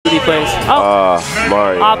plays. Oh,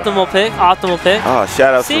 Mario. Optimal pick. Optimal pick. Oh,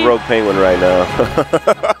 shout out to Rogue Penguin right now.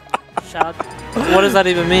 Shout out. What does that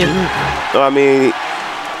even mean? No, I mean,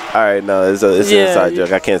 all right, no, it's an inside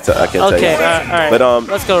joke. I can't tell you. Okay, all right. But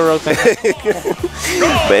let's go Rogue Penguin.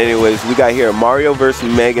 But anyways, we got here Mario versus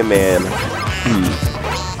Mega Man.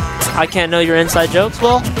 I can't know your inside jokes,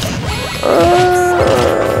 Will.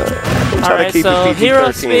 All right, so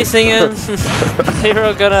Hiro spacing him.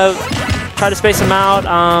 Hiro gonna try to space him out.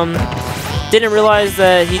 Didn't realize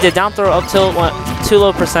that he did down throw up tilt, too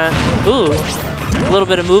low percent. Ooh, a little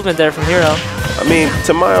bit of movement there from Hiro. I mean,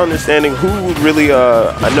 to my understanding, who would really,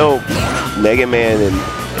 I know Mega Man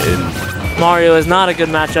and Mario is not a good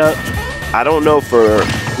matchup. I don't know for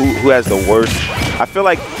who has the worst. I feel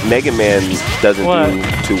like Mega Man doesn't do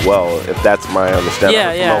too well, if that's my understanding.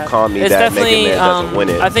 Yeah. Okami, it's that definitely, Mega Man doesn't win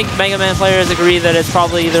it. I think Mega Man players agree that it's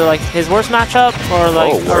probably either like his worst matchup or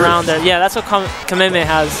like around there. Yeah, that's what Kameme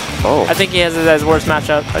has. Oh. I think he has it as worst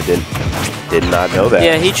matchup. I did not know that.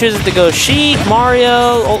 Yeah, he chooses to go Sheik,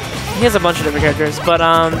 Mario. Oh, he has a bunch of different characters, but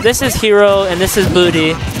this is Hiro and this is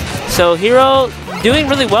Booty. So Hiro doing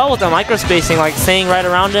really well with the micro spacing, like staying right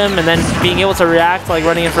around him and then being able to react, like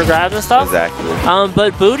running in for grabs and stuff. Exactly.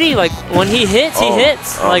 But Booty, like when he hits, he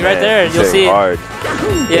hits. Like right there, you'll see. Hard.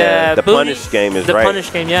 Yeah, the Booty, punish game is the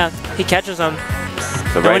punish game, yeah. He catches him.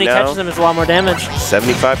 So and when he catches him, it's a lot more damage.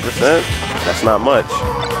 75%? That's not much.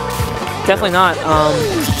 Definitely not.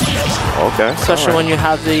 Okay. Especially when you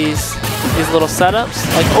have these little setups.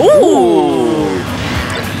 Like, ooh!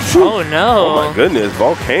 Oh no! Oh my goodness,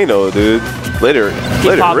 Volcano, dude. Let it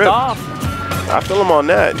rip. Off. I feel him on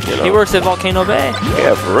that. You know. He works at Volcano Bay.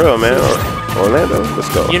 Yeah, for real, man. Orlando, let's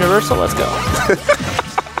go. Universal, let's go.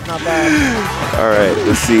 Not bad. All right,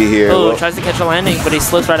 let's see here. Oh, tries to catch a landing, but he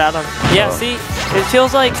slips right at him. Yeah, see, it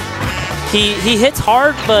feels like he hits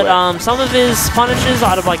hard, but some of his punishes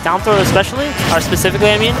out of like down throw especially, or specifically,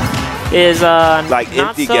 I mean, is like not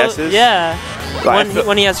empty so, guesses. Yeah. Like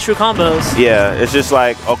when he has true combos. Yeah, it's just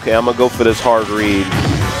like, okay, I'm gonna go for this hard read.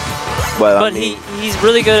 But I mean, he's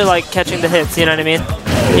really good at like catching the hits, you know what I mean?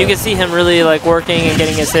 Yeah. You can see him really like working and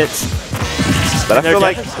getting his hits. But I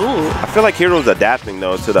feel like Hiro's adapting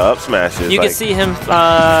though to the up smashes. You can see him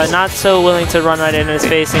not so willing to run right into his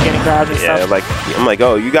face and getting grabbed and stuff. Yeah, like I'm like,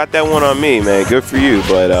 oh, you got that one on me, man. Good for you,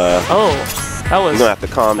 but oh, that was. You're gonna have to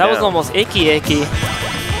calm down. That was almost icky.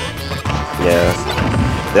 Yeah.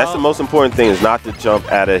 That's the most important thing, is not to jump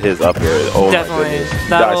out of his up air. Oh definitely. My goodness. You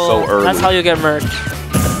died so early. That's how you get murked.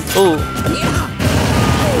 Ooh.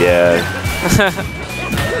 Yeah.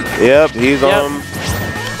 Yep, he's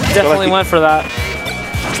definitely went for that.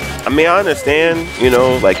 I mean, I understand, you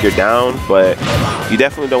know, like you're down, but you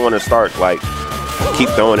definitely don't want to start like keep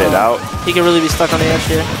throwing it out. He could really be stuck on the edge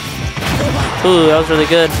here. Ooh, that was really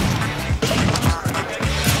good.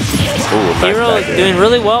 Ooh, Hiro doing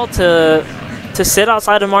really well to sit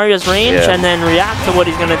outside of Mario's range and then react to what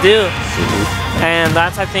he's going to do. And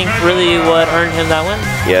that's, I think, really what earned him that win.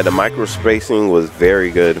 Yeah, the micro spacing was very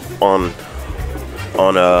good on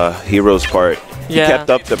Hiro's part. He kept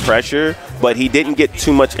up the pressure, but he didn't get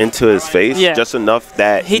too much into his face, just enough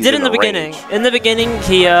that he did in the beginning. In the beginning,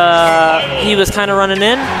 he was kind of running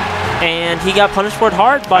in, and he got punished for it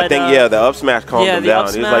hard. But I think the up smash calmed him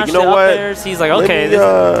down. He was like, you know what? He's like, okay,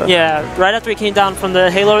 right after he came down from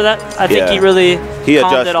the halo, I think he really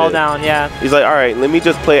calmed it all down. Yeah. He's like, all right, let me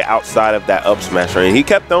just play outside of that up smash range. He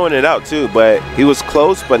kept throwing it out too, but he was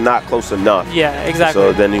close, but not close enough. Yeah, exactly.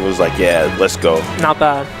 So then he was like, yeah, let's go. Not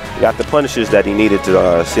bad. Got the punishes that he needed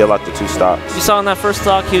to seal out the 2 stops. You saw in that first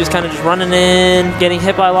stock, he was kind of just running in, getting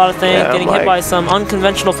hit by a lot of things, getting hit by some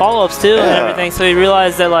unconventional follow-ups too and everything. So he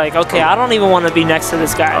realized that like, okay, I don't even want to be next to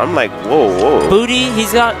this guy. I'm like, whoa. Booty,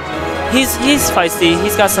 he's feisty.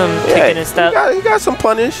 He's got some kick in his step. He got some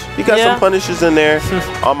punish. He got some punishes in there.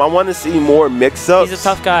 I want to see more mix-ups. He's a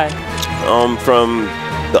tough guy. From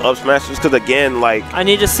the up smashes, because again, like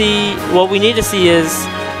what we need to see is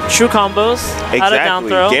true combos out of down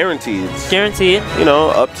throw. Guaranteed. You know,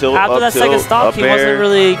 up tilt, after that second stock, he wasn't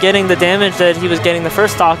really getting the damage that he was getting the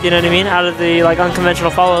first stock, you know what I mean? Out of the like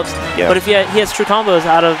unconventional follow-ups. Yeah. But if he has true combos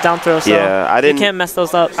out of down throw, so you can't mess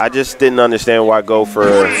those up. I just didn't understand why go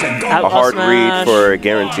for a hard read for a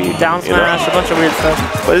guaranteed. Down smash, a bunch of weird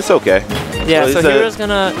stuff. But it's okay. Yeah, so Hiro's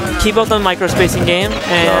gonna keep up the micro spacing game,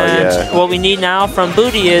 and what we need now from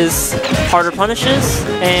Booty is harder punishes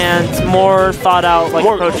and more thought out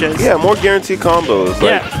approaches. Yeah, more guaranteed combos.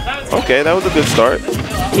 Like, okay, that was a good start.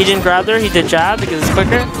 He didn't grab there, he did jab because it's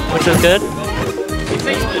quicker, which is good.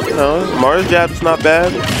 You know, Mario's jab's not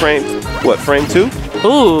bad. Frame 2?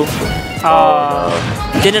 Ooh.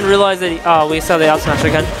 Didn't realize that we saw the out smash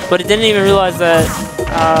again, but he didn't even realize that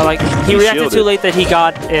like he reacted shielded. too late that he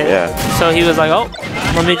got it. Yeah. So he was like, oh,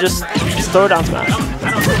 let me just throw down smash.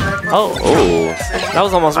 Oh. Oh. That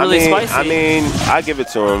was almost really spicy. I mean, I give it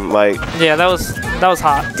to him. Like, yeah, that was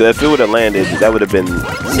hot. if it would have landed, that would have been.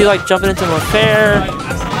 See, like jumping into him fair.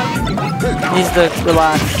 Needs to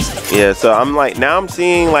relax. Yeah, so I'm like, now I'm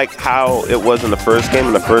seeing like how it was in the first game,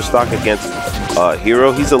 in the first stock against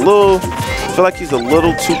Hiro. He's a little, I feel like he's a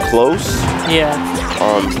little too close. Yeah.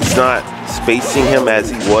 He's not spacing him as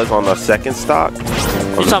he was on the second stock.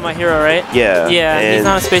 You're talking about Hiro, right? Yeah. Yeah, and he's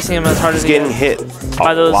not spacing him as hard as he's getting hit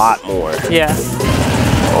a lot more. Yeah.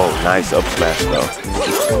 Oh, nice up smash though.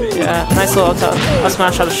 Yeah, nice little up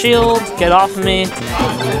smash out of shield. Get off of me.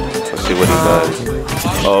 Let's see what he does.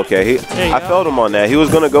 Oh, okay. I felt him on that. He was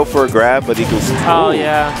gonna go for a grab, but he can. Oh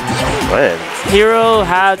yeah. Man. Hiro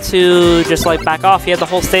had to just like back off. He had the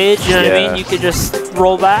whole stage. You know what I mean? You could just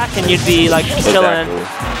roll back and you'd be like chilling,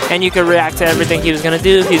 and you could react to everything he was gonna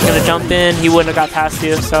do. If he was gonna jump in, he wouldn't have got past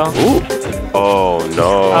you. So. Ooh. Oh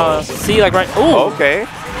no. See, like right. Ooh. Okay.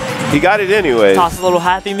 He got it anyway. Toss a little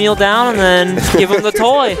Happy Meal down and then give him the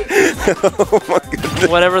toy. Oh my goodness.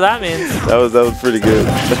 Whatever that means. That was pretty good.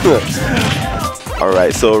 All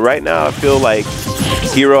right, so right now I feel like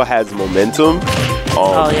Hiro has momentum.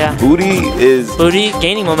 Oh yeah. Booty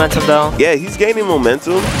gaining momentum though. Yeah, he's gaining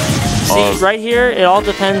momentum. See, right here, it all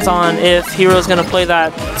depends on if Hiro's gonna play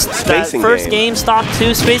that first game stock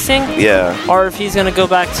 2 spacing. Yeah. Or if he's gonna go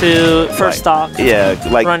back to first stock. Yeah,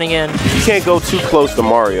 like running in. You can't go too close to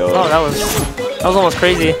Mario. Oh, that was almost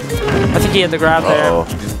crazy. I think he had the grab there.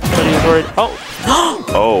 But he was worried. Oh.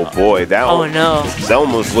 Oh boy, that. Oh no. That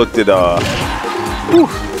almost looked at that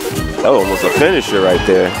was almost a finisher right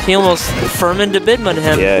there. He almost fermented Bidman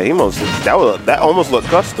him. Yeah, he almost that almost looked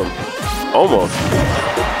custom. Almost.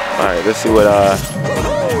 All right, let's see what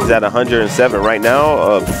he's at 107 right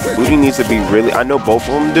now. Booty needs to be really. I know both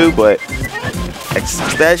of them do, but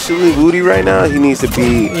especially Booty right now, he needs to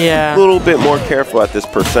be a little bit more careful at this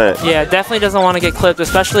percent. Yeah, definitely doesn't want to get clipped,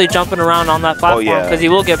 especially jumping around on that platform because he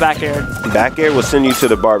will get back aired. Back air will send you to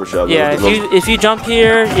the barbershop. Yeah, if you jump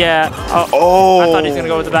here, I thought he was gonna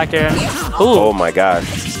go with the back air. Ooh. Oh my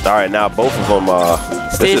gosh! All right, now both of them.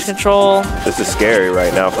 Stage control. This is scary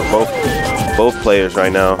right now for both players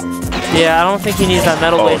right now. Yeah, I don't think he needs that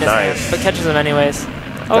metal blade in nice. there, but catches him anyways.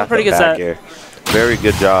 Oh, pretty good set. Air. Very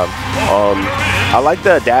good job. I like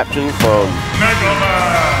the adaptation from.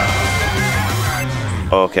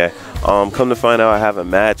 Okay. Come to find out, I have a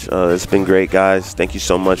match. It's been great, guys. Thank you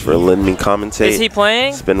so much for letting me commentate. Is he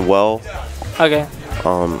playing? It's been well. Okay.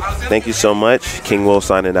 Thank you so much. King Will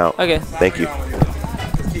signing out. Okay. Thank you.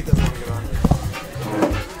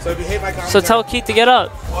 So tell Keith to get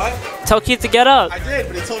up. What? Tell Keith to get up. I did,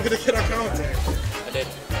 but he told me to get on commentary. I did.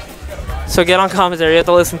 So get on commentary. You have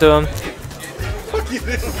to listen to him. Fuck you.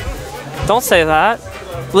 Don't say that.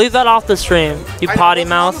 Leave that off the stream. You potty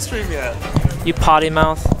mouth. Not on the stream yet. You potty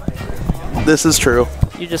mouth. This is true.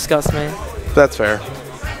 You disgust me. That's fair.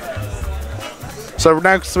 So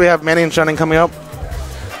next we have Manny and Shunning coming up.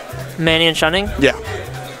 Manny and Shunning? Yeah.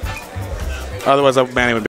 Otherwise, Manny would be